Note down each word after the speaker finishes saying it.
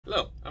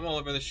I'm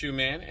Oliver the Shoe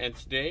Man, and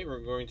today we're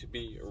going to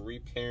be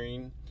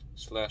repairing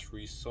slash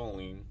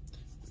resoling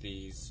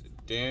these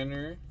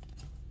Danner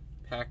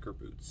Packer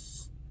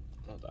boots.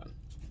 Hold on.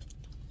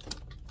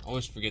 I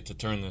always forget to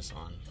turn this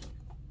on.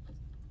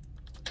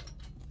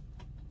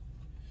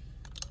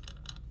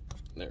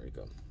 There we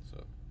go.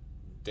 So,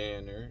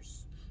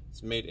 Danners.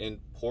 It's made in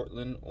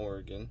Portland,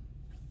 Oregon.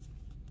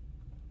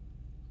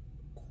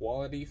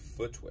 Quality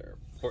footwear,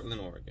 Portland,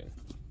 Oregon.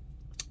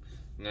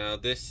 Now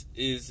this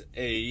is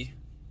it's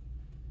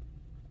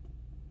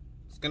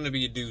gonna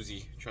be a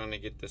doozy trying to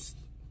get this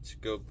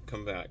to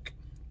come back.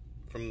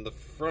 From the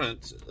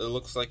front, it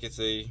looks like it's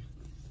a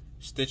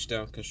stitch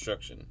down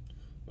construction,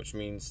 which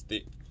means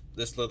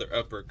this leather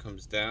upper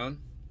comes down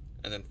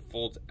and then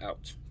folds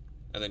out,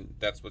 and then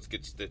that's what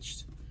gets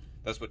stitched.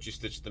 That's what you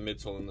stitch the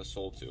midsole and the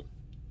sole to.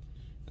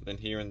 And then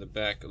here in the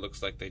back, it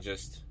looks like they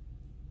just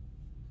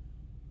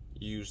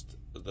used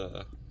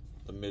the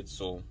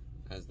midsole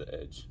as the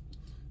edge.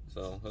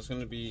 So that's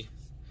going to be,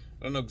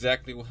 I don't know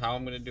exactly how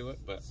I'm going to do it,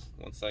 but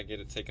once I get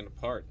it taken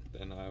apart,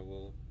 then I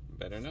will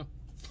better know.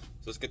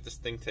 So let's get this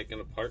thing taken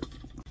apart.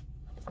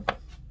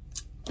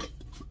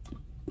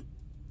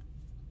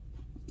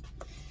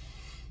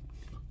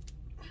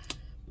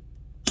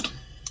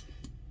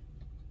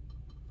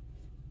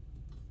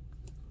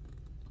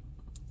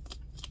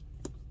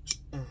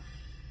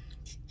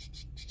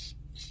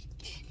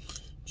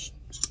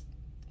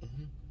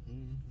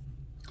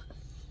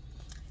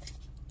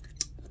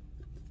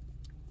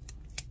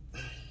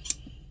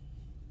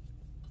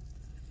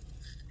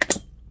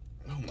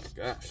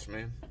 Gosh,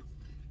 man.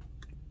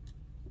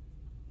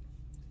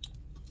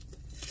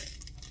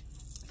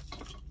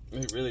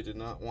 They really did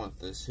not want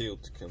this heel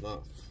to come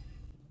off.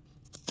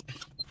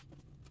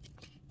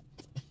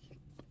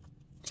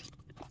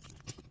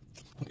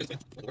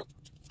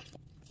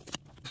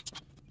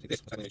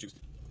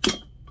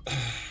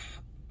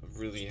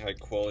 Really high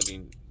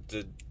quality.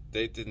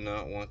 They did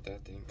not want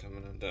that thing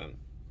coming undone.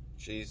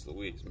 Jeez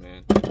Louise,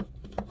 man.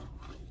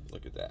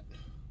 Look at that.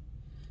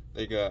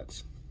 They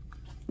got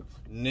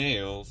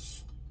nails.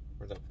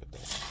 Where'd I put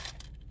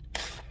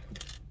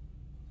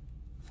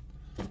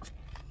that?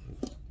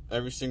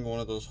 Every single one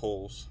of those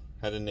holes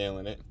had a nail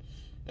in it,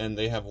 and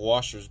they have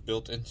washers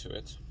built into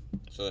it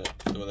so that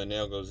when the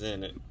nail goes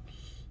in, it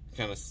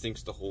kind of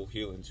sinks the whole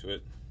heel into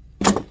it.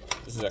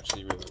 This is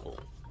actually really cool.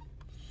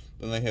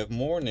 Then they have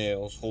more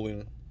nails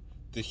holding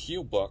the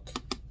heel buck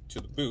to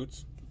the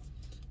boot,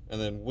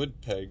 and then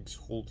wood pegs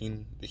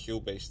holding the heel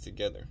base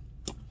together.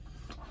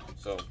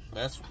 So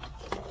that's,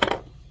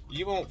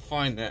 you won't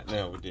find that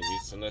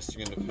nowadays unless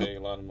you're going to pay a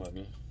lot of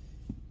money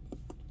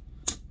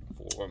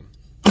for them.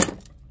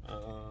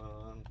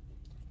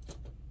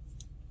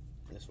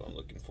 That's what I'm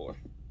looking for.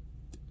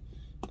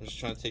 I'm just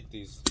trying to take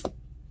these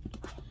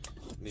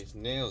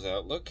nails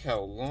out. Look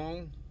how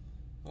long.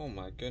 Oh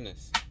my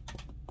goodness.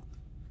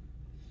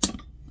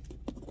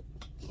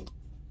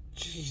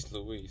 Jeez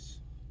Louise.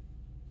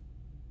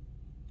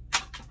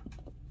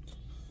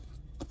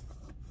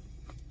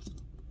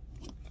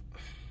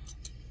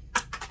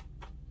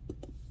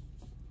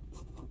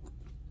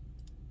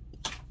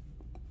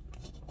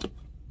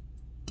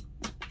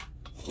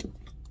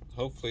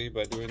 Hopefully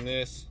by doing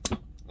this,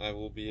 I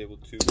will be able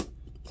to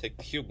take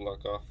the heel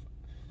block off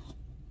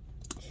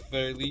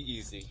fairly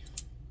easy.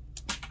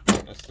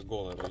 That's the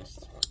goal, at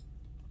least.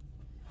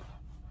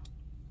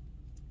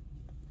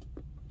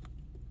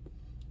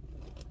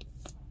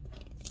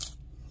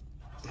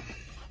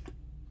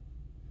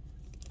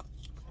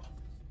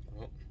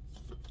 Well,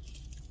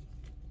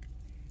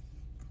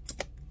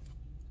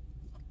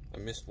 I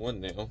missed one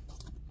nail.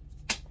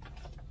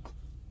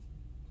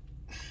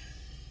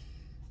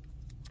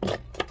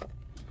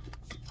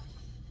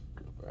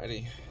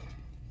 Alrighty.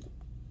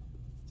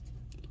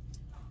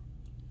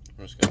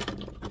 I'm just gonna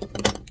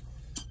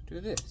do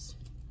this.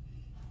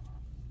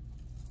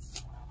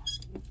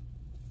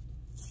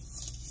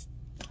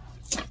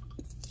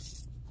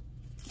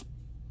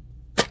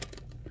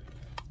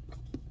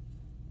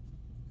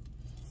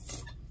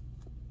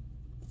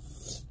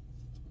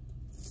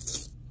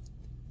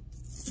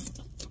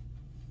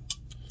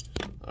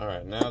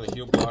 Alright, now the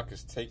heel block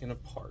is taken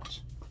apart.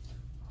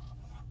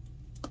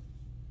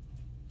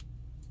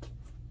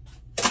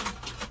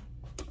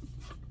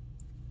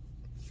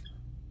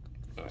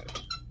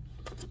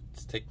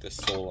 Take this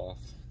sole off,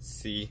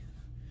 see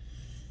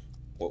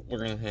what we're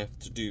gonna have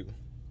to do.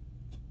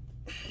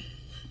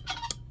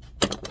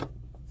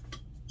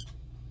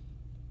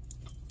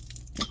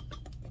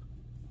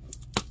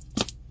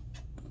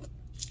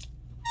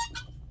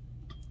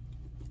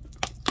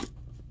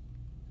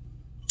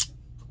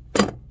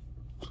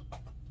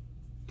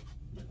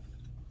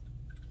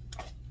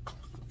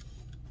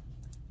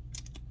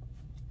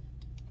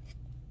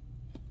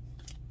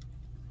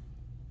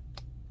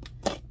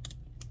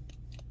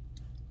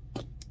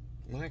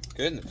 My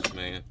goodness,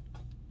 man.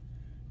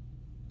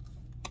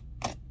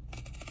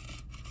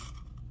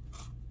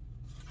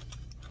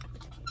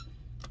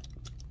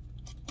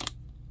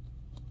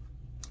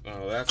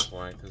 Oh, that's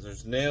why, because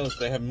there's nails.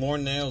 They have more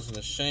nails in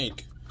the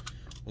shank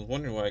I was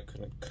wondering why I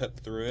couldn't cut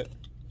through it.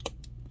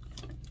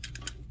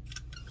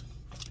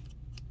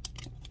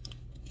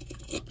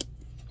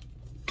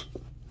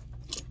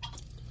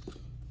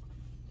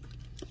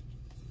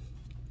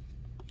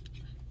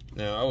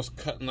 Now, I was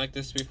cutting like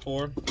this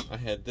before. I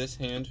had this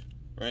hand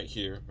right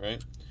here,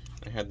 right?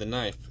 I had the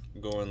knife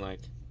going like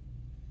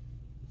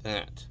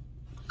that.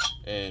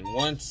 And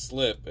one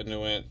slip and it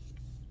went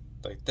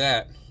like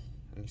that.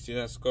 And you see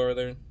that scar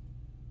there?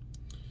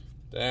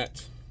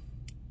 That.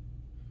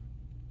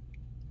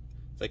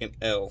 It's like an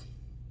L.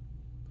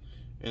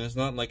 And it's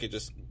not like it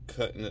just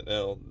cut in an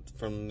L.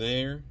 From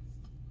there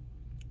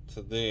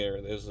to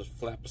there, there's a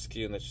flap of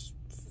skin that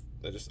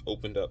just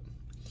opened up.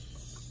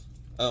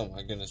 Oh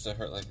my goodness, that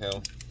hurt like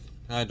hell.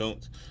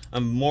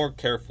 I'm more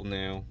careful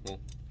now. Well,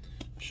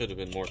 I should have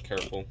been more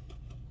careful.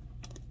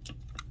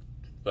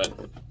 But,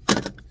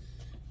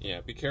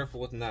 yeah, be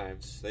careful with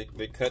knives.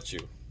 They cut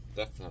you,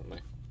 definitely.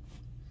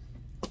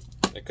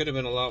 It could have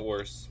been a lot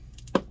worse,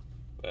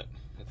 but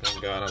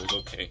thank God I was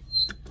okay.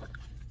 So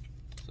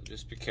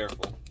just be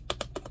careful.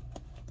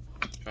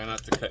 Try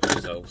not to cut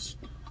yourselves.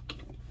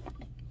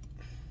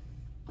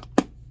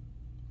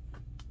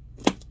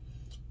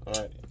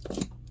 Alright.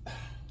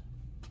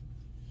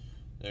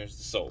 There's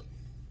the sole.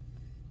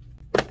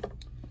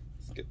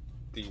 Let's get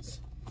these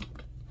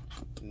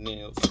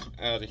nails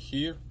out of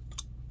here.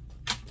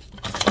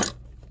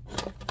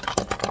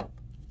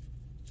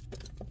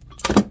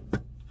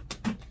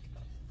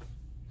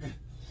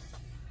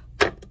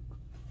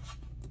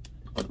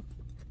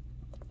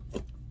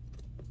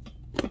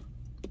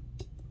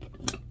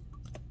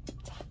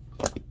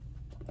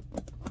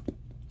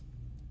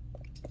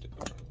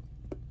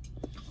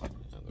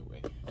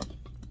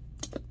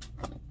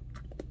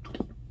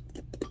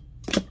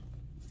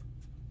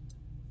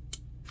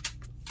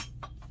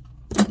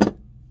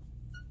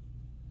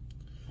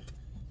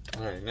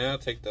 Alright, now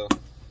take the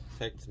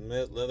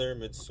leather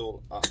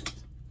midsole off.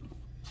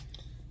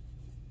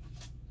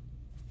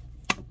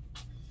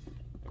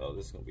 Oh,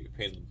 this is going to be a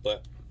pain in the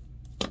butt.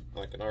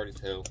 I can already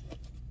tell.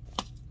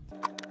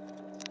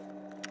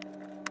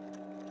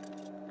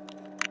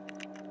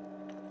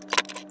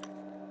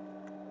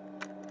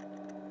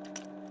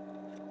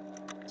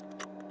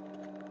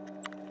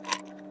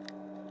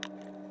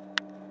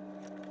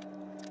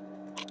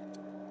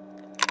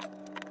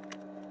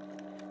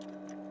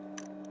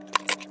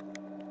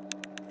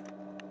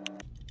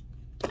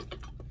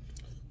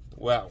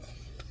 Wow.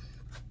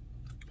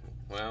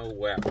 Wow,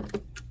 wow.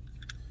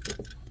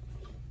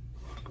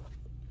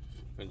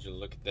 Would you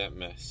look at that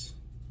mess?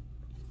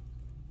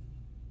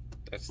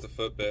 That's the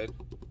footbed.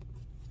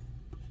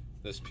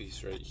 This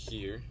piece right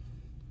here.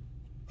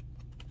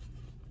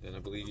 Then I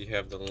believe you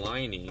have the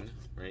lining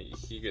right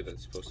here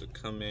that's supposed to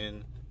come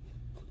in,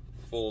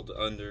 fold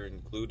under,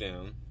 and glue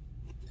down.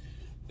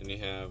 Then you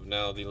have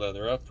now the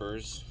leather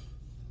uppers,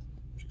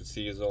 which you can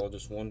see is all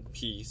just one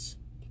piece.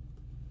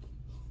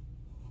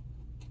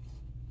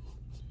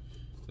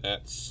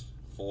 That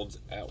folds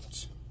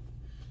out.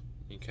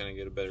 You kind of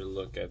get a better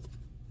look at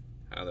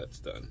how that's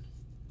done.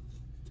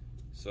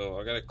 So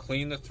I gotta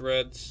clean the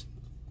threads,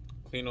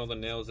 clean all the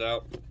nails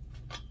out,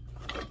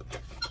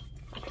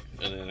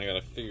 and then I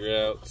gotta figure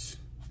out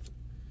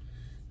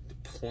the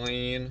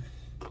plan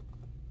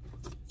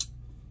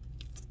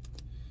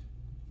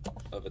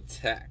of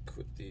attack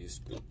with these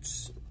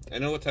boots. I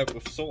know what type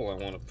of sole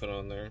I want to put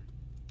on there.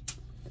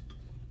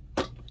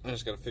 I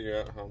just gotta figure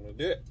out how I'm gonna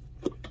do it.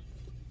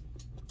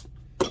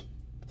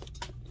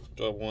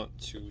 Do I want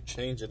to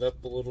change it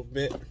up a little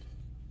bit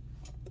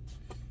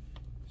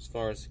as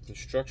far as the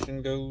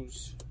construction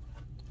goes?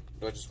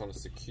 Do I just want to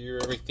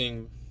secure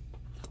everything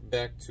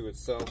back to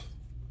itself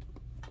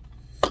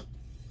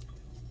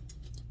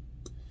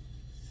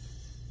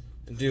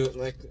and do it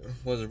like it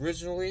was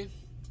originally?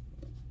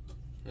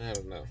 I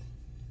don't know.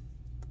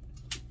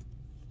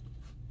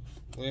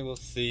 We will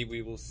see,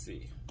 we will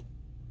see.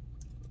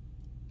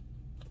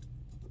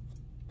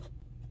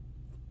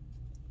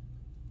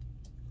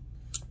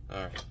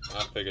 Alright,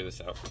 I'll figure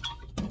this out.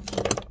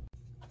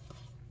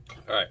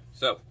 Alright,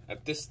 so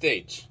at this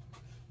stage,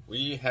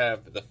 we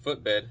have the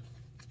footbed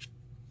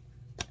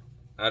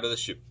out of the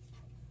shoe.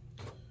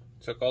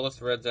 Took all the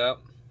threads out.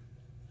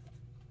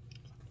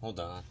 Hold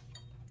on.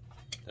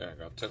 There I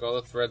go. Took all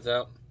the threads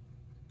out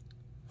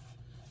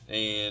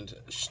and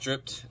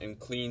stripped and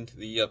cleaned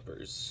the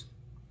uppers.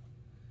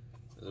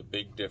 There's a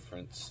big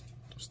difference.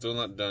 I'm still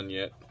not done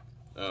yet,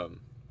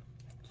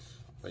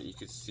 but you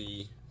can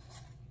see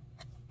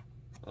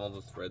all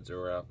the threads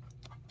are out.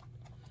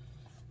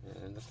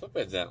 And the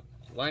footbed's out.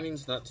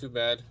 Lining's not too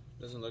bad.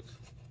 Doesn't look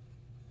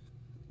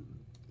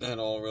at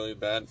all really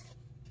bad.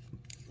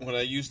 What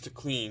I used to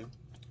clean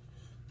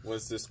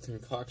was this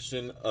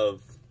concoction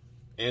of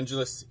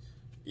Angelus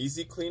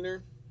Easy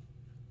Cleaner,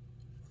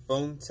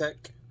 Foam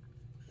Tech,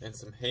 and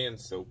some hand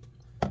soap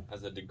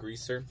as a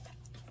degreaser.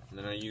 And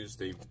then I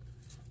used a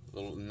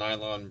little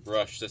nylon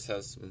brush. This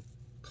has some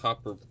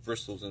copper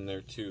bristles in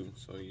there too.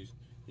 So you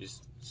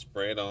just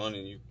spray it on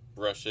and you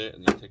brush it,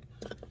 and you take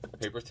a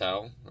paper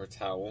towel or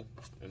towel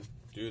and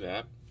do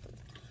that.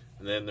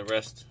 And then the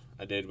rest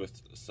I did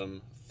with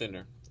some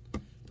thinner.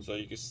 So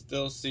you can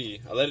still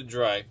see, I let it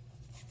dry.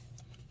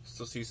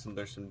 Still see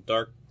there's some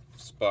dark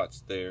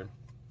spots there.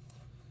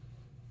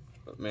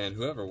 But man,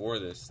 whoever wore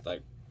this,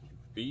 like,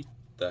 beat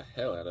the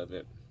hell out of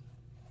it.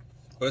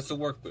 But it's a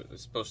work boot,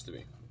 it's supposed to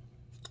be.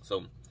 So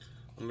I'm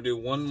gonna do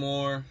one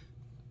more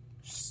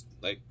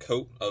like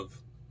coat of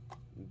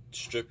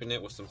stripping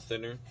it with some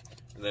thinner,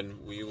 and then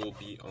we will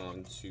be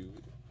on to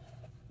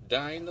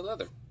dyeing the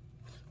leather.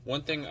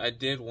 One thing I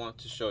did want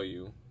to show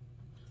you,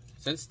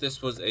 since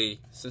this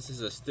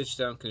is a stitch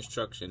down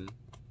construction,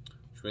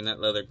 when that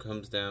leather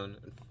comes down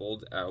and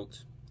folds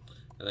out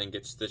and then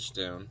gets stitched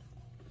down,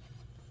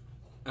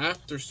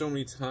 after so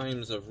many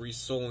times of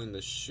resoling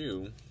the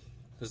shoe,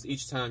 because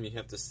each time you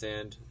have to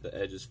sand the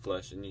edges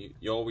flush, and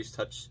you always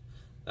touch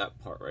that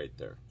part right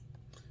there,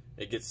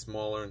 it gets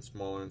smaller and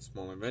smaller and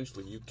smaller.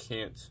 Eventually you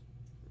can't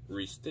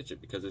restitch it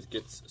because it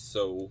gets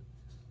so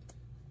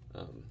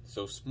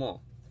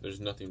small. There's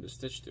nothing to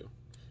stitch to.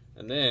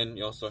 And then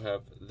you also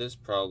have this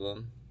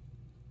problem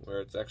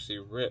where it's actually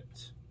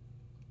ripped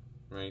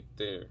right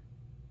there.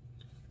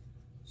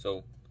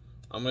 So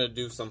I'm gonna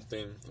do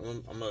something.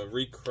 I'm gonna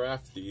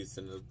recraft these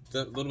in a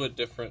little bit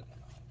different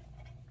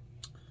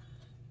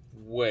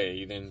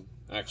way than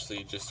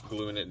actually just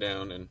gluing it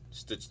down and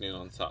stitching it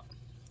on top.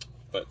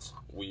 But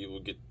we will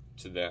get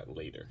to that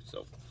later.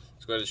 So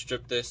let's go ahead and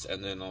strip this,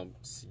 and then I'll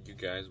see you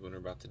guys when we're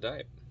about to dye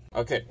it.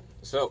 Okay,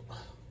 so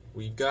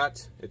we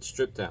got it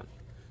stripped down.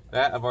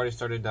 That I've already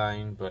started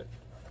dyeing, but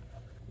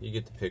you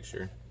get the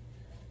picture.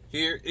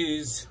 Here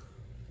is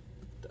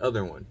the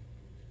other one,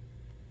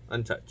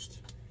 untouched.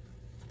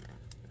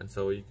 And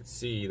so you can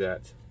see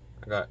that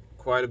I got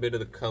quite a bit of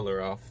the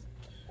color off.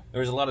 There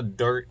was a lot of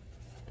dirt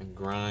and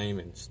grime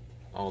and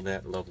all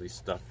that lovely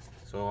stuff.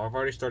 So I've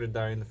already started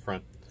dyeing the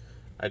front.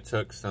 I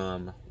took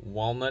some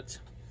walnut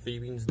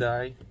Phoebe's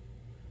dye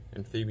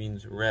and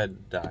Phoebe's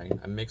red dye.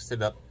 I mixed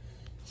it up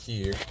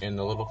here in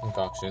the little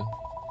concoction.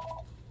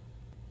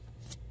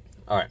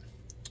 Alright,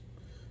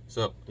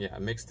 so yeah, I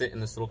mixed it in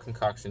this little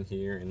concoction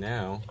here, and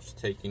now just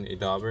taking a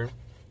dauber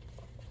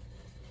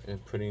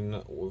and putting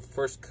the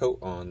first coat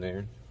on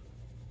there.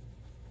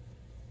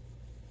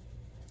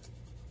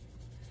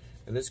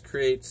 And this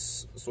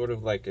creates sort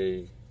of like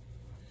a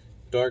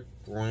dark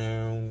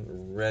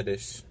brown,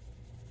 reddish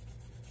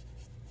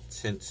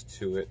tint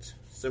to it,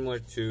 similar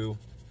to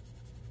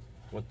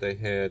what they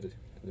had in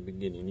the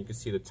beginning. You can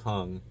see the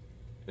tongue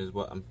is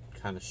what I'm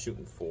kind of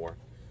shooting for.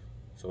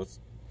 So it's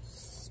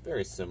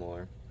very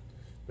similar.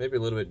 Maybe a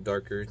little bit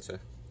darker to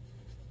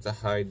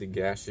hide the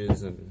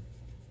gashes and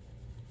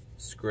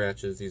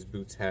scratches these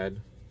boots had.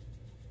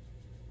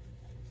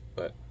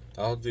 But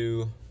I'll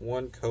do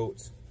one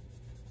coat,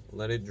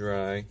 let it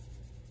dry,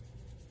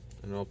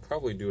 and I'll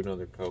probably do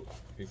another coat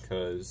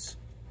because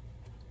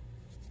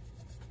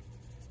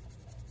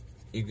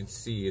you can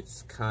see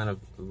it's kind of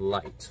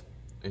light,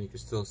 and you can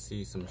still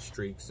see some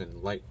streaks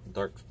and light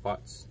dark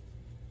spots,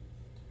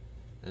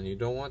 and you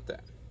don't want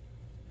that.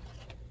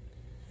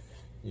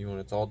 You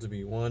want it all to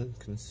be one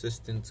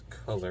consistent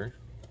color.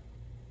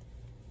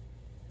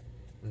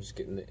 I'm just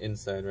getting the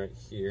inside right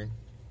here.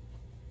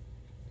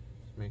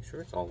 Just make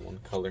sure it's all one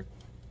color.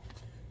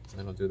 And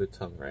then I'll do the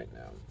tongue right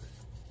now.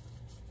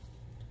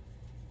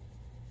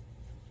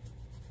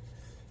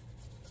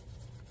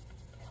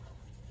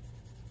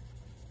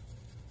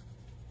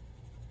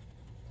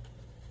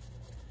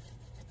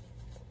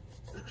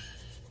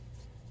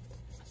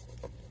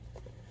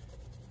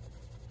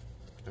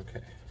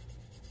 Okay.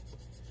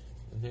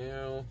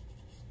 Now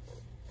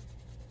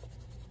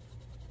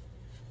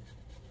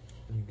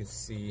you can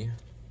see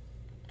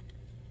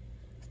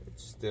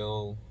it's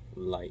still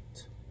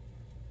light,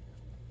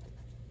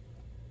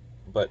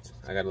 but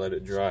I gotta let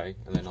it dry,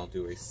 and then I'll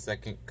do a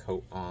second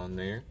coat on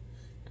there,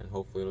 and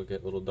hopefully it'll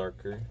get a little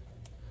darker.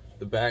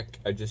 The back,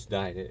 I just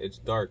dyed it. It's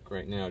dark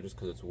right now just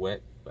because it's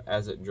wet, but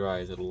as it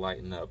dries it'll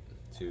lighten up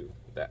to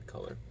that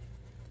color.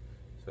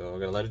 So I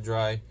gotta let it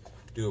dry,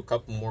 do a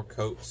couple more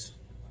coats,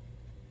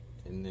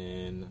 and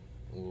then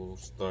we'll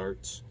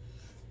start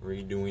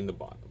redoing the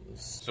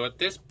bottoms. So at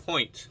this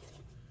point,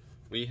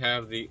 we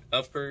have the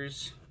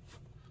uppers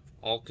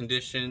all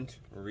conditioned,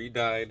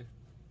 re-dyed.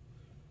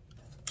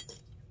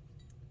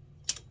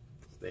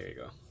 There you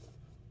go.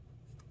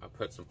 I'll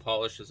put some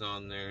polishes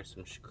on there,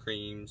 some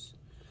creams,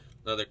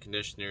 leather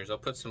conditioners. I'll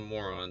put some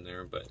more on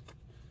there, but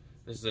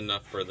this is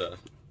enough for the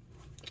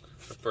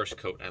first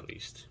coat at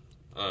least.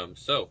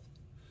 So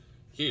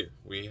here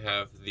we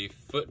have the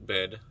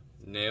footbed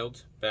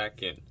nailed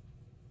back in.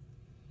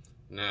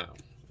 Now,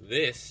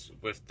 this,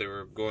 if they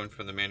were going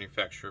from the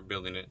manufacturer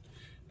building it,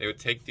 they would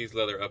take these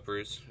leather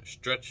uppers,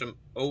 stretch them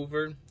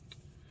over,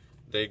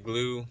 they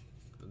glue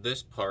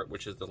this part,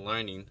 which is the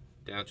lining,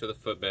 down to the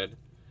footbed,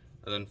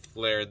 and then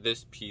flare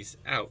this piece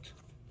out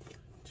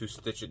to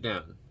stitch it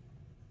down,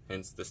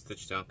 hence the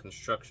stitch down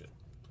construction.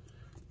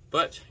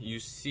 But you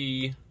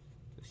see,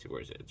 let's see,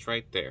 where is it? It's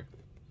right there.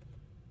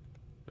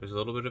 There's a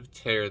little bit of a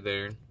tear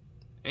there,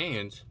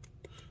 and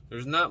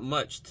there's not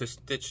much to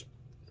stitch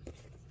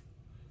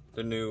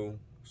the new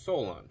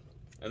sole on.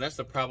 And that's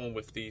the problem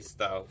with these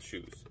style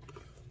shoes.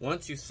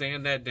 Once you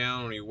sand that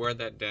down or you wear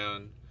that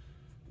down,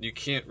 you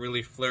can't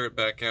really flare it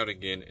back out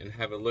again and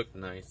have it look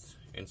nice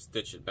and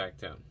stitch it back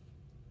down.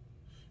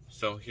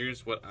 So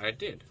here's what I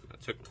did. I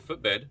took the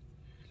footbed,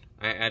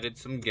 I added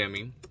some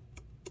gemming,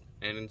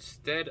 and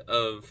instead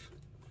of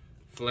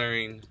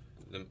flaring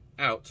them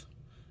out,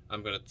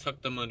 I'm going to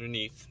tuck them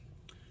underneath,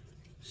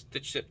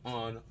 stitch it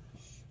on,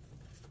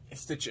 and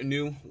stitch a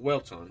new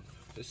welt on.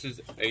 This is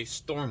a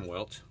storm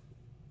welt.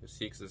 You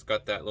see, because it's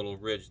got that little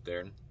ridge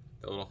there,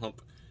 that little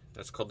hump.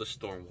 That's called the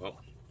storm welt.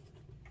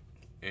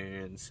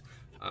 And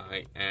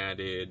I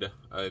added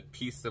a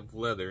piece of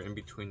leather in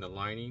between the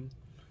lining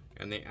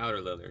and the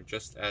outer leather,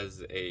 just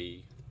as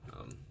a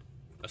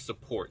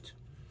support,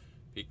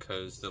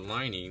 because the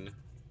lining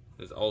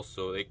is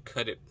also, they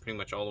cut it pretty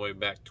much all the way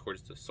back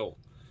towards the sole.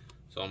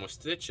 So I'm gonna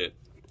stitch it,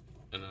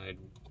 and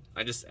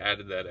I just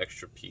added that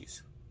extra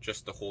piece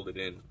just to hold it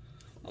in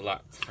a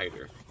lot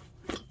tighter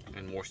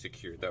and more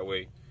secure. That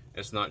way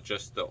it's not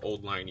just the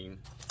old lining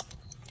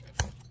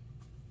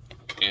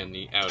and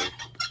the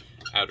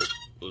outer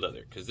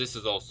leather, because this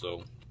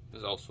also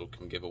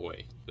can give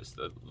away just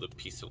the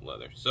piece of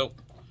leather. So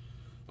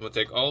I'm gonna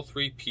take all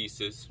three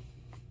pieces,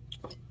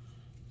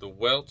 the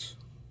welt,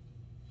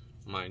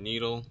 my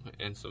needle,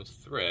 and some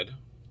thread,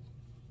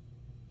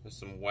 and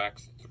some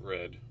wax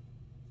thread.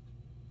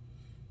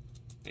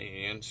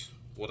 And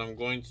what I'm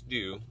going to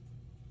do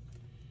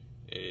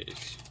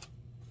is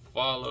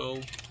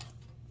follow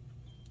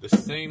the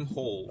same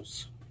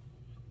holes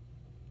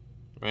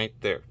right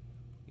there.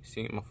 You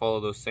see, I'm gonna follow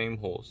those same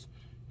holes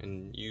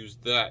and use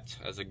that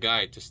as a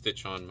guide to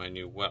stitch on my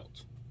new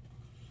welt.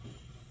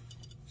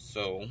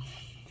 So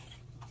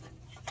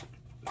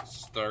let's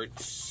start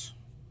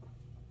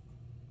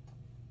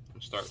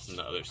from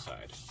the other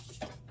side.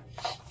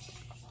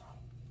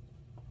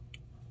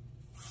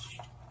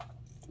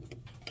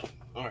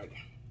 Alright,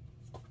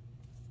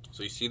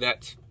 so you see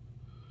that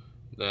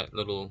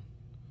little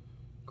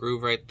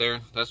groove right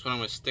there? That's what I'm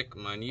going to stick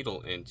my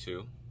needle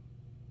into.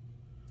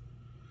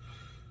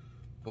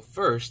 Well,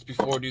 first,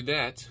 before I do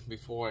that,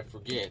 before I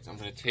forget, I'm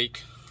going to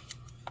take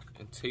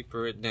and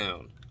taper it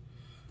down.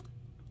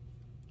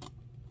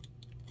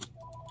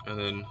 And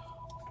then,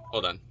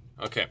 hold on.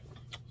 Okay,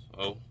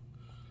 so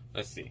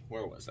let's see,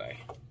 where was I?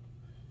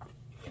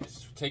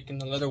 Just taking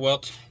the leather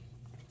welt,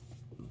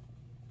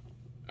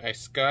 I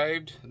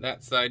skived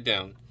that side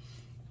down.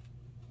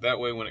 That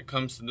way when it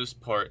comes to this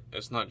part,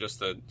 it's not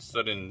just a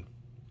sudden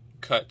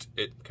cut,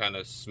 it kind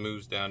of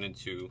smooths down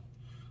into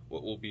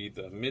what will be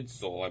the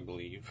midsole, I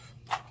believe.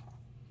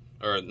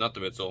 Or not the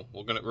midsole,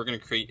 we're gonna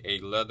create a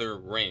leather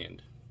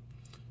rand.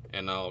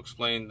 And I'll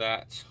explain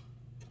that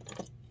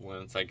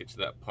once I get to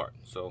that part.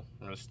 So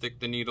I'm gonna stick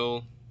the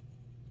needle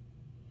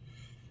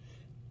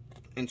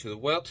into the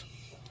welt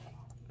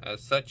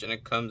as such, and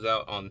it comes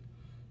out on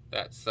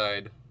that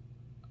side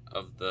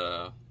of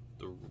the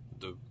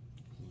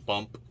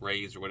bump,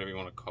 raise, or whatever you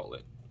want to call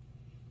it.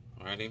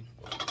 Alrighty,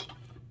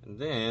 and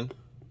then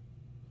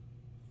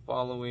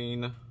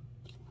following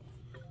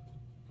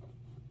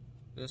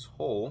this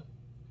hole,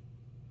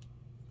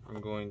 I'm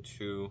going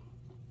to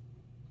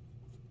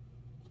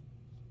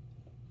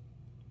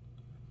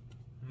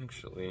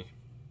actually,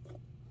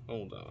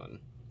 hold on,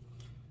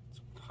 it's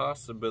a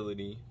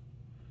possibility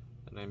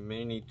that I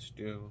may need to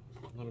do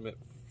a little bit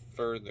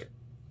further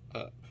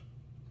up.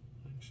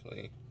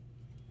 Actually,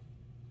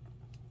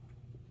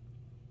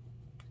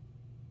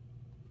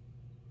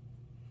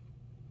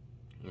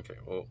 okay,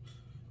 well,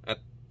 at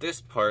this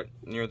part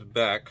near the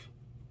back,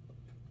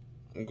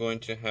 I'm going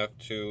to have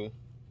to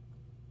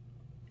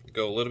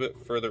go a little bit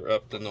further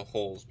up than the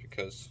holes,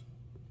 because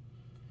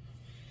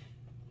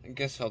I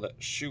guess how that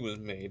shoe was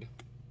made.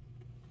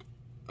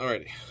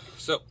 Alrighty,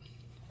 so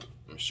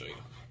let me show you.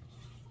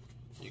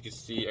 You can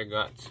see I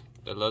got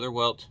the leather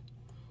welt,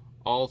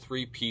 all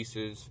three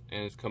pieces,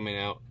 and it's coming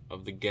out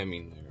of the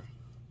gemming there.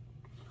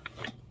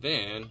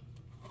 Then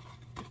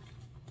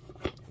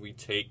we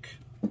take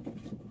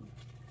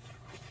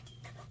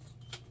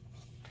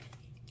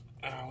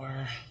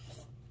our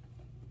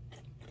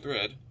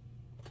thread,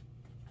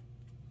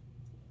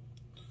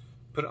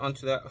 put it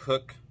onto that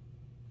hook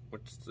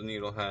which the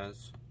needle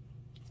has,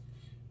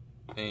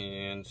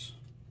 and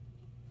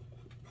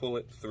pull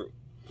it through.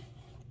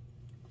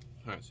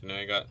 Alright, so now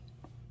I got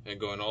it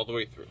going all the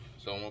way through.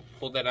 So I'm going to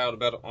pull that out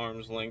about an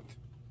arm's length,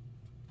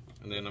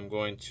 and then I'm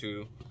going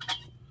to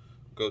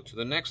go to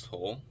the next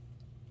hole.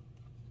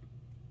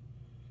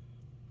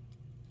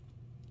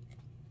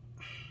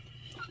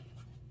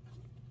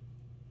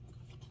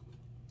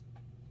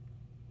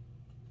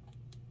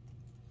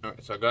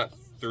 Alright, so I got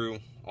through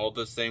all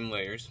the same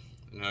layers.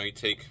 Now you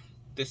take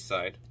this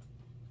side,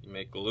 you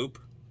make a loop,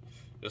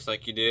 just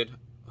like you did,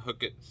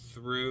 hook it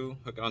through,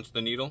 hook it onto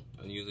the needle,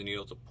 and use the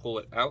needle to pull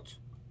it out.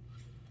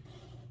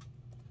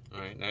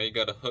 Alright, now you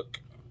got a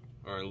hook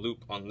or a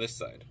loop on this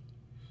side.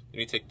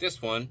 Then you take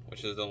this one,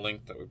 which is the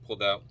length that we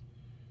pulled out,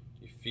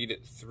 you feed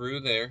it through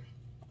there,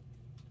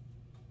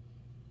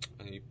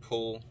 and you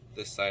pull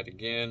this side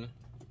again,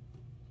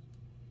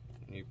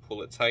 and you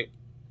pull it tight,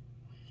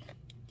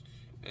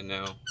 and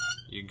now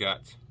you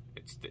got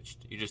it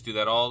stitched. You just do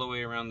that all the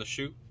way around the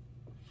shoe,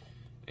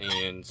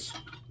 and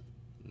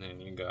then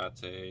you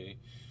got a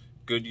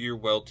Goodyear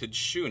welted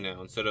shoe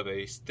now instead of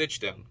a stitch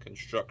down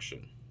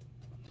construction.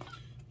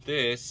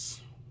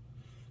 This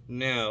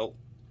now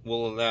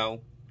will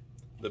allow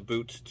the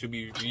boot to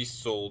be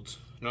resoled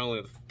not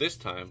only this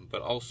time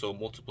but also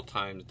multiple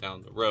times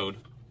down the road.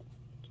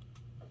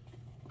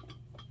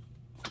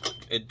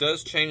 It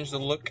does change the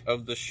look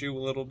of the shoe a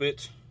little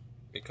bit,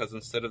 because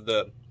instead of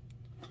the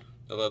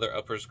leather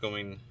uppers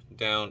going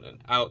down and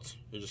out,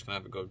 you're just gonna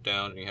have it go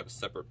down and you have a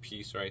separate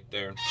piece right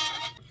there.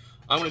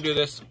 I'm gonna do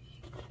this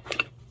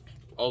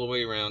all the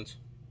way around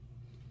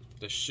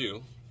the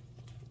shoe,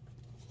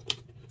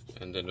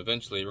 and then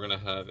eventually we're gonna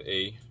have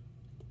a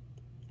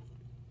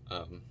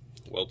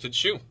welted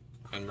shoe,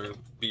 and we'll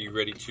be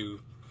ready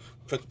to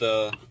put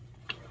the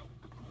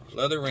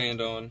leather rand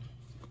on,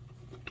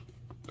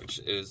 which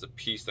is a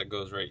piece that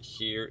goes right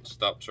here. It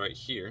stops right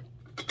here,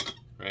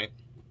 right?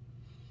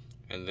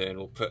 And then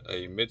we'll put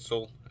a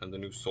midsole and the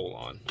new sole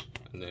on,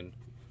 and then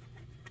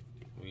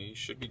we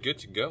should be good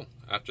to go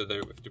after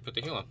you put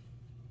the heel on.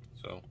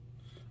 So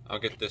I'll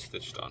get this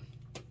stitched on.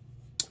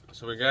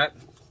 So we got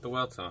the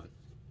welt on.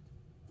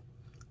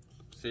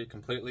 See, it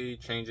completely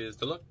changes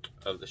the look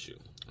of the shoe.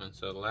 And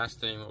so the last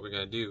thing what we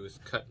gotta do is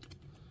cut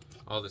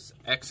all this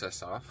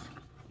excess off,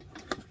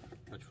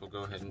 which we'll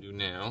go ahead and do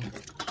now.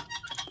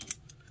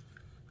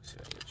 See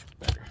that much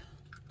better.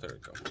 There we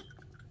go.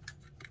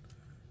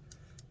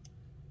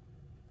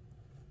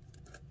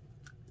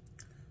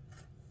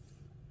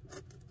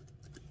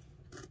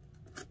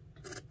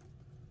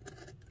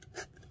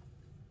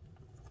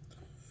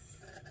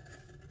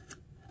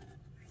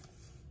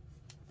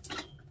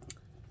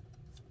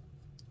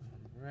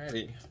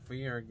 Alrighty,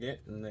 we are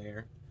getting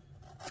there.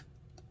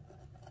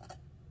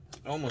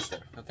 Almost there.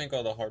 I think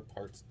all the hard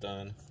part's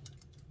done.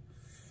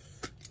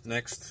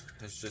 Next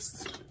is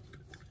just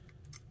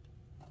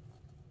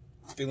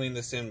filling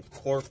this in with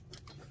cork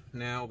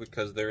now,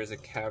 because there is a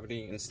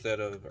cavity instead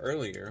of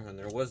earlier when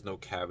there was no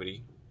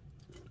cavity.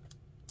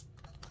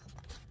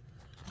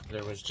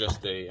 There was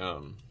just a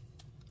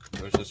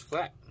it was just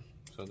flat.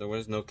 So there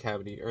was no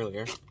cavity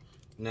earlier.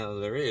 Now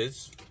there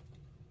is.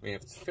 We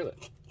have to fill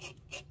it.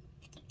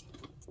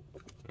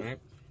 Alright.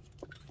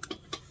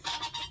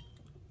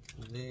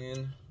 And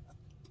then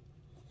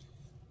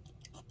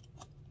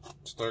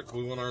start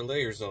gluing our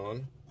layers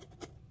on.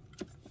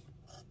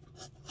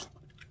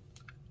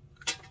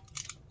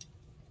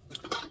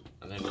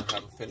 And then we'll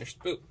have a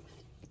finished boot.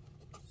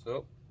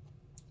 So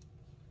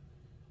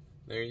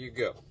there you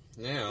go.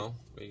 Now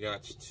we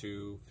got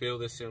to fill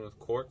this in with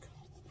cork,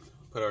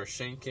 put our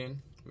shank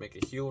in,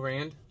 make a heel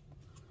rand,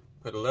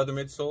 put a leather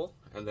midsole,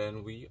 and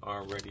then we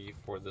are ready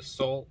for the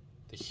sole,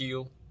 the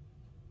heel,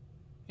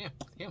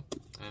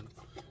 and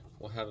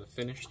we'll have a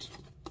finished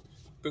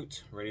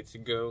boot ready to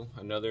go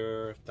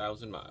another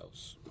 1,000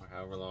 miles, or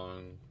however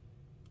long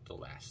it'll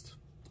last.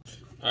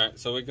 Alright,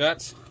 so we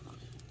got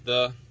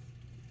the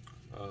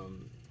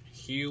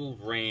heel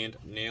rand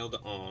nailed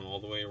on all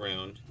the way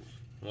around.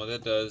 And what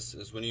that does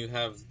is when you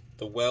have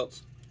the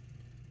welt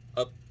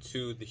up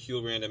to the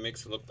heel rand, it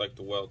makes it look like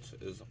the welt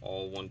is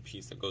all one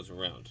piece that goes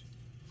around.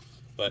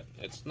 But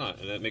it's not,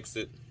 and that makes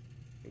it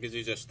gives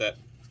you just that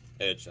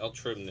edge. I'll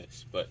trim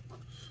this, but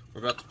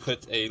we're about to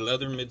put a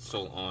leather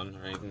midsole on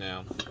right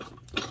now.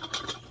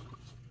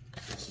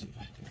 Let's see if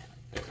I can,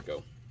 there we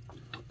go.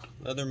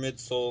 Leather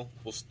midsole,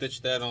 we'll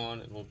stitch that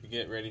on and we'll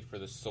get ready for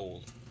the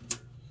sole.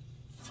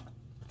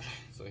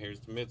 So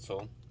here's the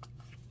midsole.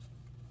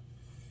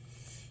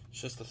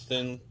 It's just a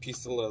thin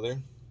piece of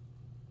leather.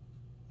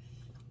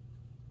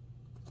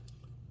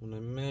 When I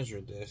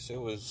measured this, it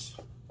was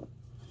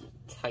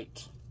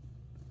tight.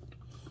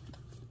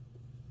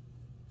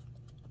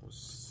 It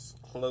was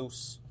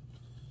close.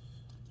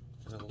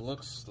 And it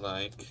looks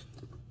like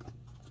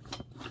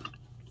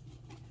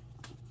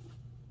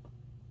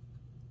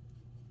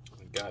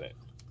we got it.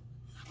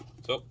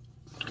 So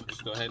we'll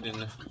just go ahead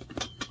and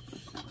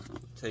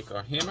take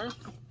our hammer,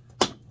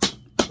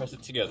 press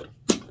it together.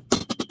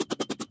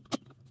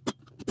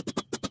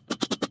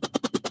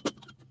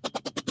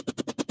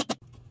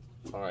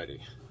 Alrighty.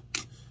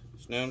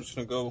 So now I'm just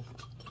going to go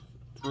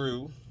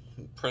through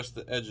and press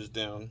the edges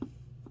down.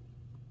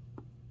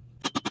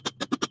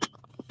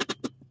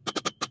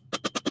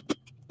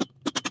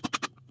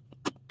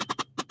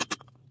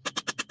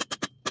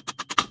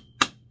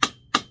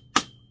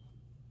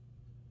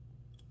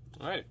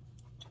 Alright,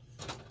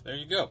 there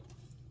you go.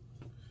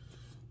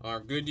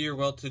 Our Goodyear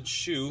welted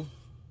shoe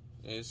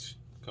is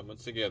coming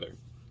together.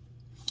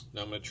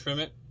 Now I'm going to trim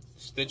it,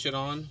 stitch it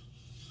on,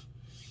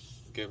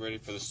 get ready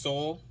for the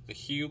sole, the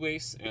heel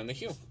base, and the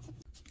heel.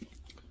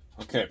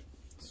 Okay,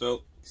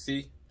 so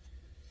see,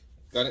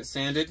 got it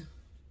sanded,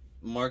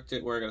 marked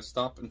it where I got to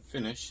stop and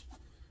finish.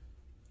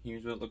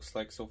 Here's what it looks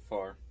like so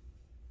far.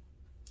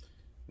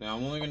 Now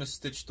I'm only going to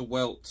stitch the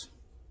welt.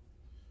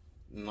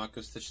 I'm not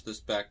going to stitch this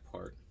back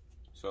part.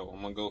 So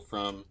I'm going to go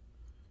from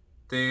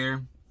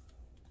there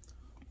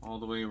all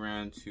the way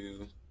around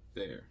to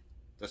there.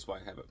 That's why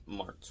I have it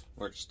marked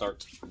where to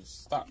start and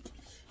stop.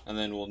 And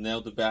then we'll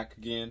nail the back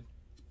again,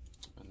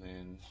 and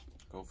then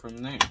go from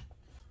there.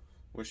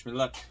 Wish me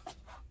luck.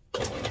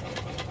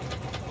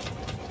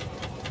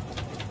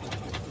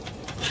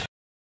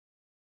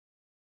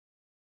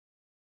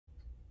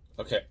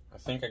 Okay, I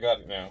think I got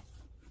it now.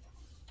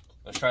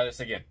 Let's try this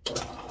again.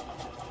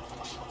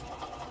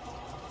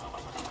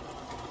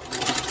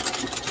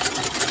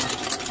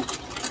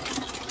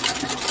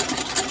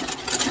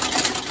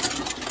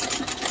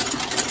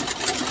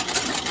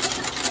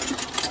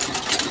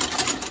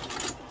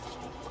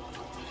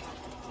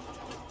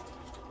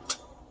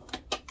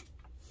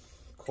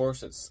 Of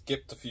course, it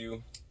skipped a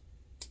few.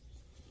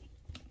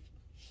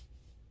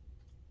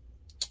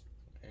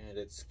 And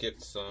it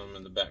skipped some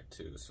in the back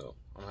too, so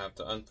I'm gonna have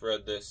to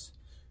unthread this,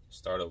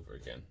 start over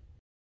again.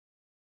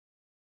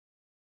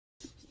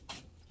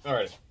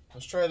 Alright,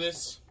 let's try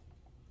this.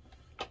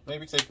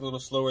 Maybe take a little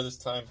slower this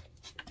time,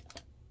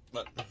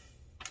 but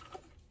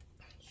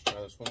let's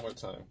try this one more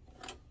time.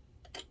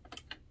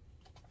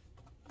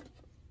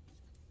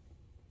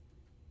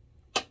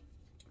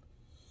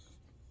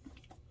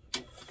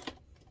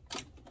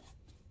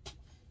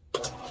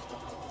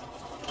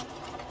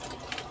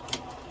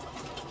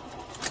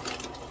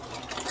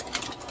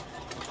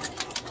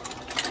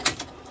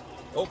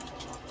 Oh.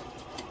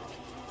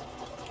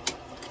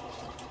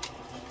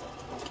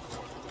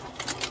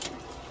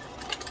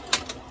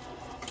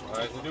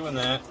 Why is it doing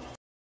that?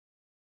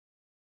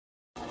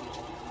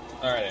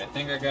 Alright, I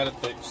think I got it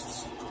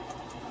fixed.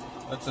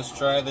 Let's just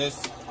try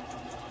this,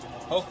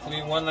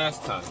 hopefully one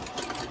last time.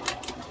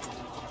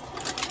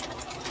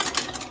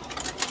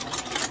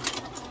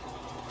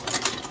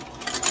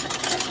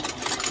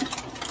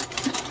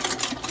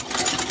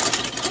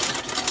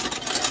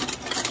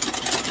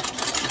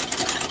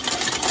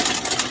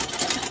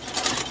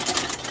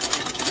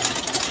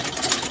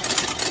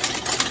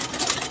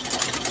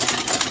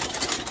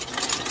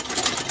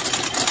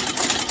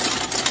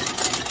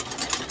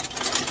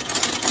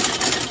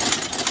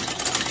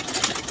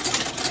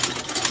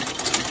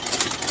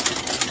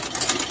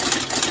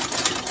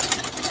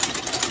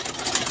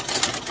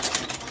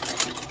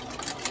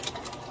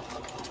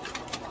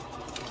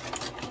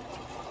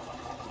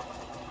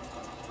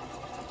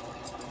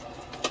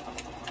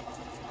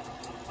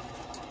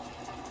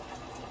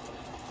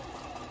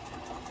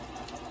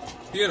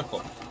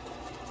 Beautiful.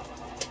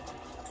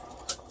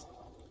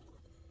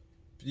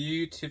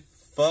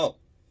 Beautiful.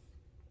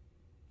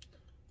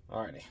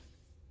 Alrighty.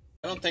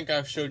 I don't think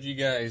I've showed you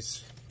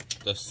guys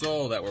the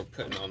sole that we're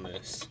putting on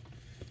this.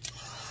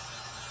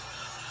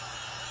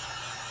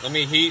 Let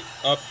me heat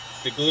up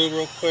the glue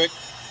real quick.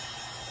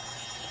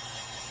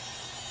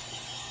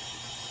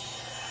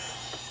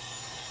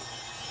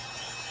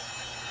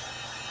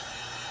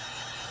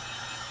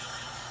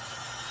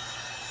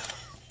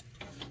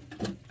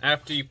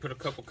 After you put a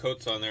couple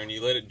coats on there and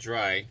you let it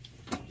dry,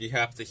 you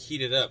have to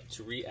heat it up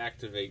to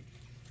reactivate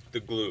the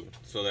glue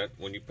so that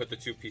when you put the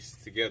two pieces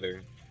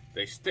together,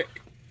 they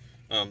stick.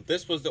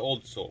 This was the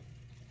old sole.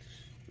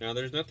 Now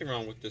there's nothing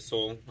wrong with this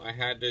sole. I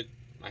have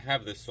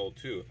this sole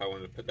too if I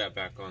wanted to put that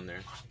back on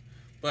there.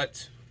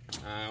 But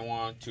I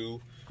want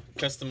to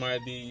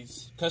customize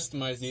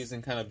these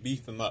and kind of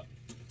beef them up.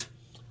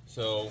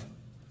 So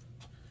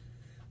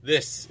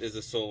this is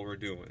the sole we're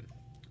doing.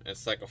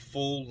 It's like a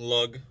full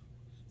lug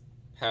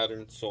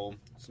pattern sole.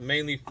 It's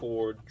mainly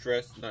for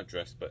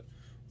but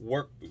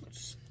work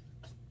boots.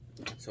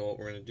 So what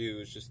we're going to do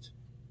is just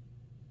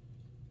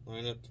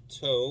line up the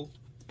toe.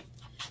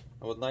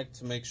 I would like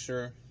to make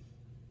sure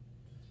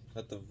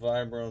that the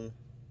Vibram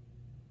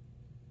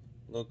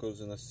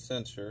logo's in the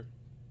center.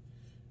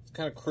 It's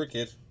kind of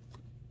crooked,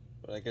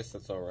 but I guess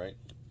that's alright.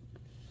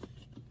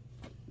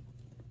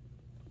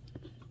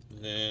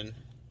 Then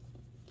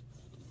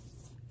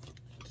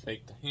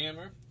take the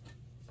hammer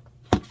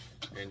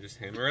and just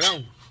hammer it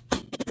on.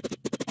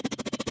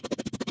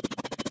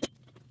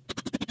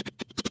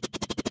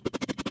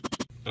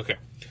 Okay,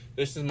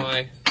 this is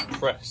my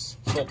press,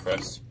 sole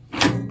press.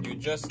 You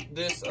adjust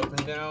this up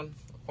and down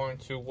according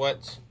to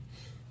what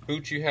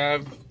boot you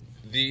have.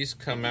 These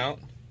come out.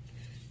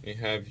 You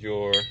have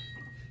your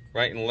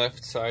right and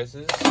left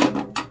sizes.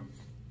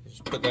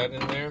 Just put that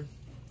in there.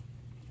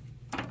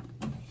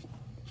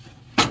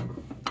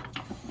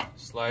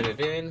 Slide it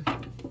in.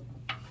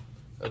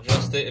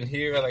 Adjust it. And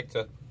here I like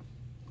to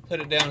put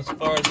it down as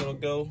far as it'll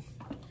go,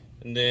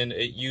 and then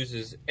it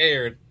uses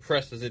air, it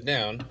presses it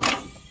down,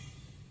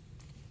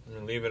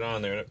 and leave it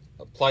on there. It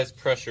applies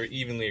pressure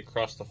evenly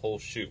across the whole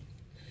shoe.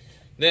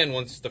 Then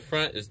once the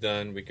front is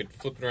done, we could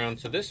flip it around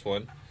to this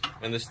one,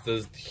 and this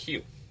does the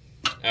heel.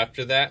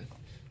 After that,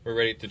 we're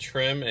ready to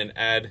trim and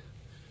add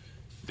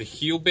the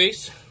heel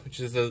base, which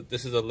is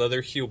this is a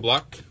leather heel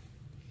block.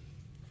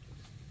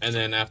 And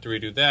then after we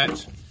do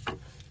that,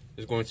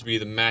 is going to be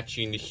the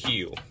matching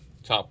heel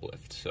top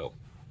lift. So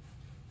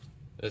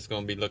it's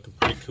going to be looking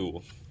pretty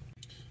cool.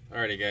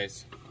 Alrighty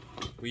guys,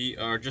 we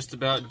are just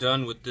about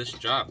done with this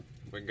job.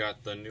 We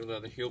got the new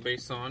leather heel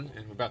base on,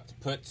 and we're about to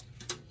put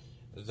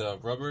the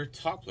rubber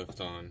top lift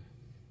on.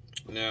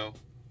 Now,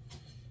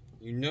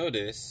 you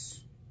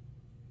notice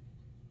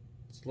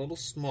it's a little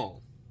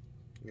small.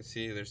 You can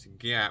see there's a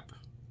gap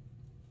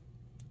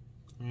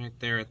right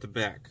there at the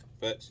back,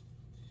 but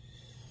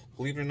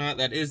believe it or not,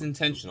 that is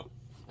intentional,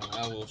 and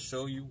I will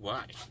show you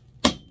why.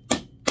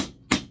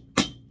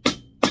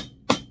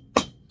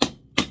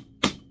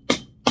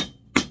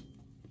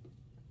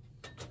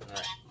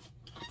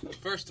 Alright,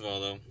 first of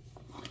all though,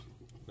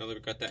 now that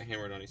we got that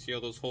hammered on, you see all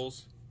those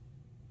holes?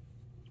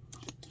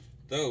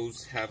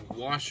 Those have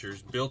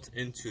washers built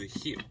into the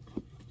heel.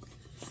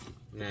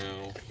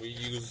 Now, we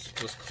use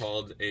what's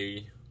called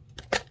a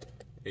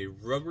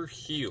rubber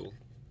heel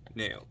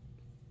nail.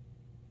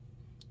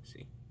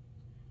 See?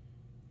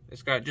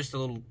 It's got just a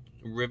little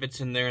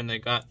rivets in there, and they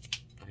got,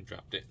 I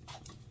dropped it.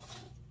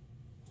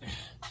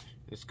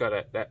 It's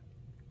got that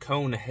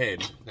cone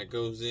head that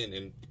goes in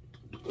and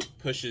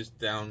pushes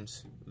down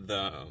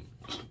the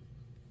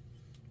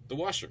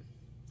washer.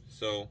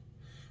 So,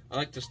 I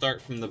like to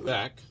start from the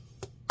back.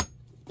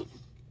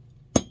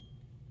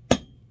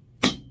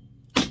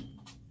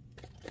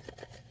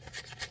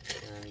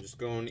 Just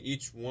go in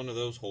each one of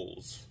those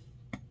holes.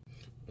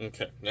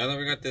 Okay, now that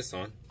we got this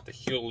on, the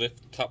heel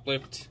lift, top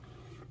lift,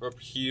 rubber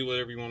heel,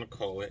 whatever you want to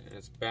call it, and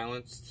it's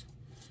balanced.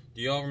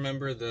 Do y'all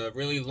remember the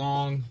really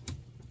long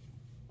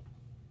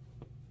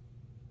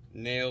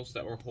nails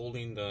that were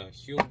holding the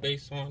heel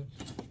base on?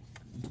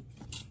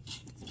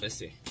 Let's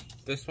see,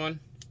 this one.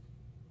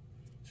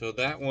 So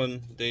that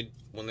one,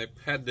 when they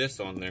had this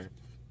on there,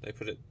 they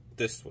put it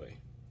this way.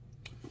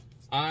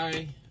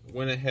 I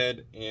went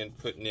ahead and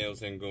put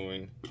nails in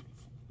going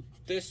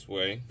this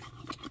way.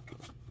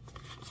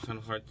 It's kind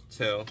of hard to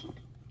tell.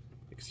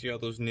 You can see all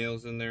those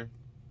nails in there.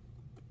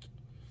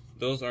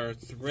 Those are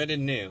threaded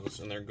nails,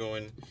 and they're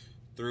going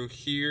through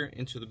here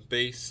into the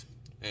base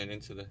and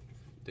into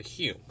the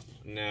heel.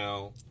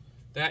 Now,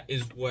 that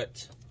is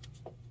what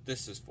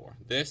this is for.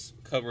 This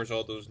covers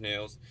all those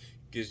nails,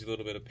 gives you a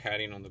little bit of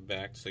padding on the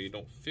back so you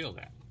don't feel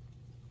that.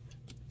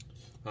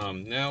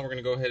 Now we're going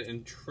to go ahead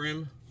and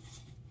trim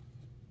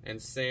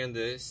and sand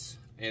this.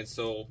 And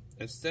so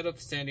instead of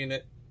sanding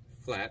it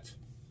flat,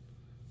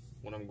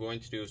 what I'm going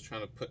to do is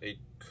trying to put a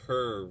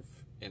curve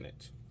in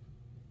it.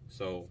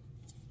 So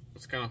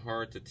it's kind of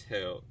hard to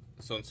tell.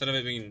 So instead of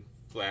it being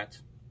flat,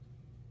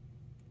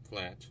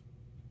 like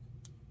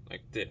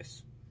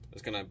this,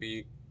 it's going to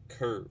be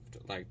curved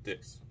like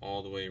this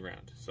all the way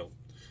around. So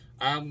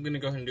I'm going to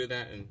go ahead and do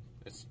that, and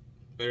it's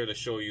better to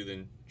show you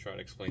than try to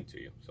explain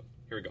to you. So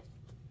here we go.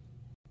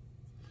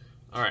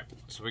 Alright,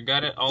 so we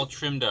got it all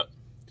trimmed up.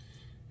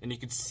 And you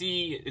can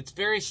see it's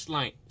very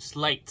slight,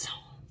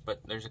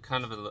 but there's a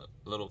kind of a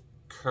little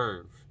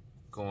curve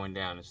going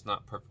down. It's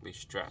not perfectly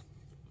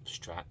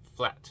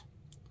flat.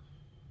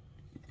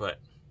 But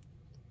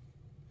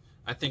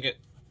I think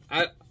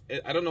I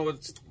don't know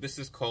what this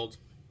is called,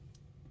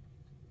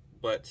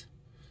 but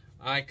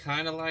I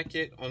kind of like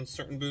it on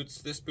certain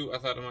boots. This boot I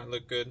thought it might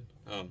look good.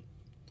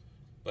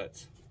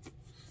 But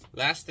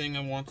last thing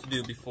I want to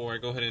do before I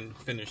go ahead and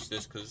finish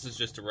this, because this is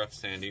just a rough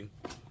sanding.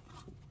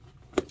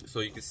 So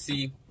you can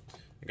see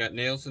I got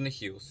nails in the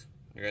heels.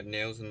 I got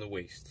nails in the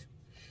waist.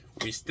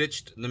 We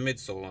stitched the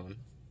midsole on.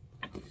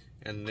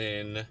 And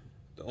then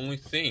the only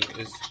thing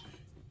is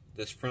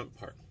this front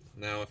part.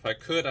 Now if I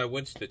could, I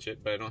would stitch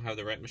it, but I don't have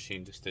the right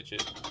machine to stitch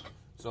it.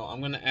 So I'm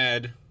going to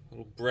add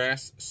little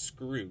brass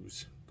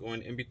screws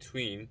going in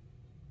between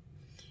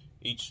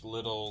each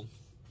little,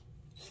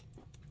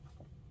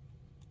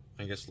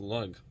 I guess,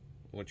 lug,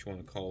 what you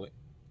want to call it.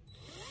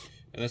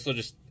 And this will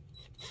just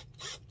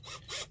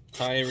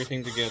tie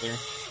everything together.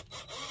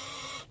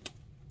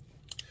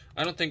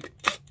 I don't think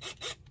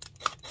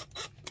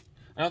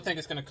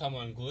it's going to come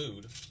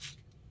unglued,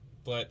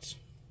 but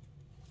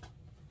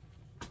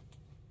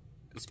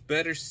it's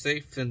better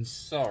safe than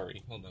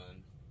sorry. Hold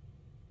on.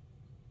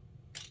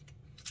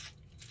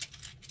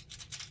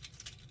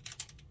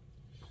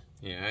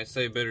 Yeah, I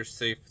say better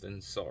safe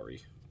than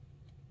sorry.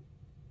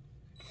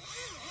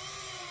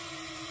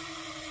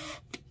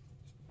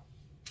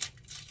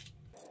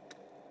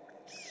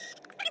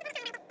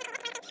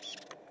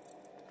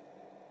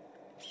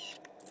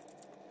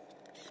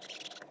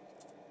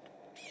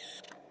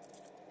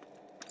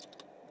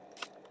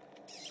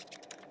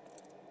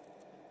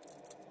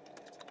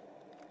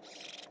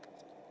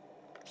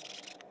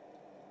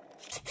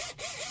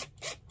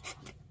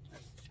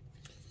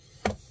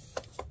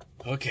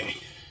 Okay,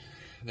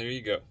 there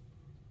you go.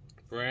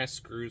 Brass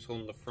screws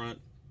holding the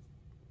front.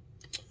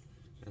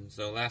 And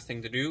so last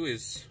thing to do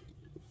is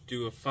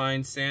do a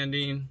fine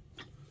sanding,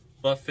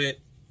 buff it,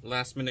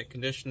 last minute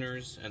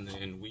conditioners, and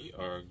then we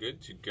are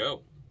good to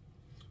go.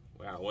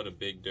 Wow, what a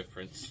big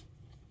difference.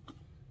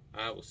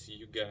 I will see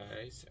you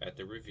guys at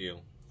the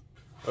reveal.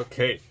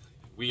 Okay,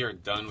 we are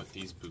done with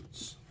these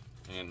boots.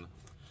 And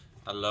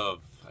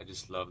I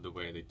just love the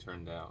way they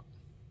turned out.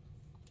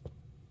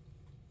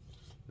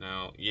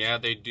 Now, yeah,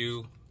 they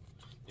do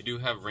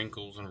have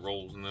wrinkles and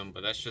rolls in them,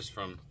 but that's just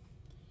from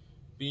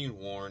being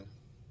worn.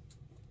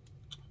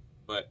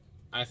 But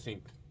I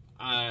think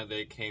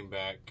they came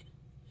back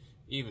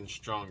even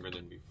stronger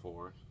than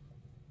before.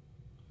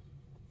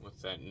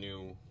 with that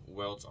new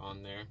welt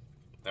on there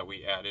that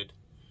we added.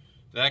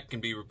 That can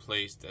be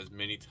replaced as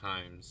many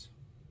times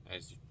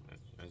as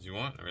you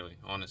want, really.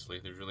 Honestly,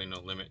 there's really no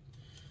limit.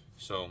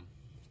 So,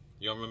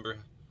 y'all remember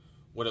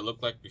what it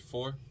looked like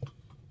before?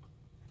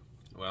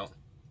 Well,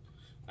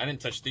 I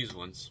didn't touch these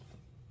ones.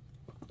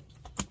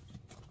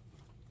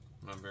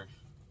 Remember,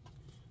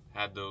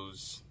 had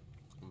those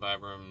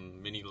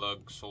Vibram mini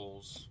lug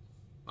soles.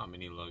 Not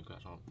mini lug, I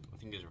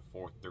think these are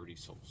 430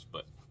 soles,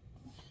 but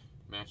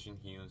matching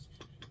heels.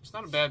 It's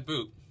not a bad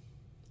boot.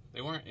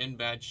 They weren't in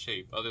bad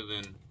shape, other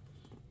than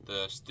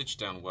the stitch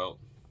down welt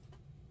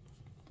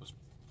was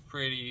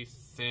pretty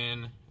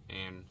thin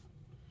and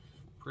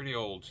pretty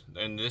old.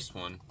 And this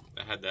one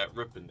that had that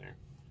rip in there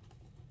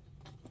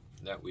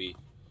that we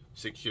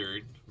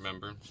secured,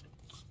 remember,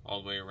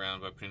 all the way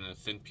around by putting a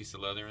thin piece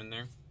of leather in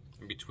there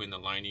in between the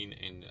lining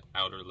and the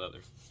outer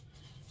leather.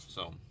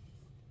 So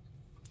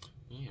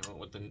yeah,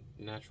 with the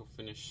natural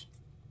finish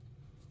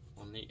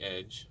on the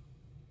edge.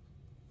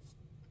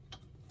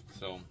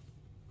 So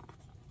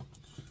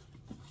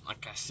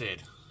like I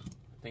said,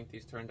 I think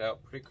these turned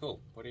out pretty cool.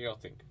 What do y'all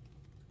think?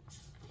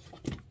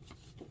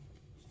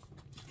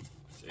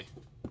 See?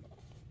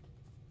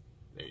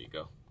 There you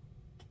go.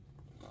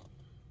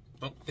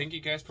 Well, thank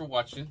you guys for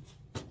watching.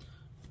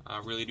 I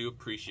really do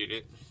appreciate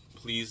it.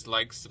 Please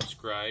like,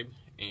 subscribe,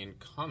 and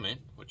comment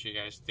what you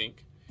guys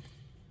think.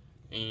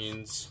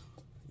 And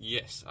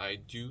yes, I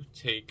do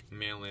take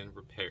mail-in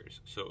repairs.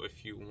 So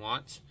if you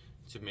want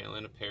to mail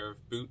in a pair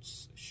of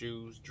boots,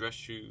 shoes, dress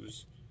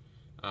shoes,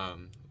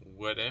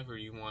 whatever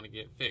you want to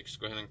get fixed,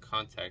 go ahead and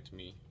contact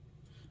me.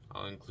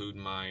 I'll include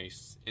my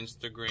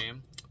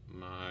Instagram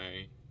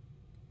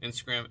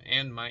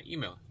and my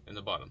email in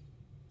the bottom,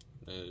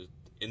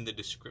 in the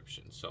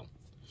description. So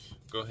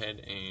go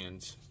ahead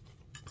and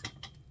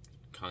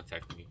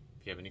contact me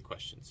if you have any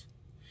questions.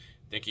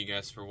 Thank you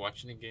guys for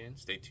watching again.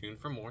 Stay tuned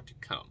for more to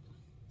come.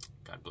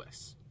 God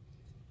bless.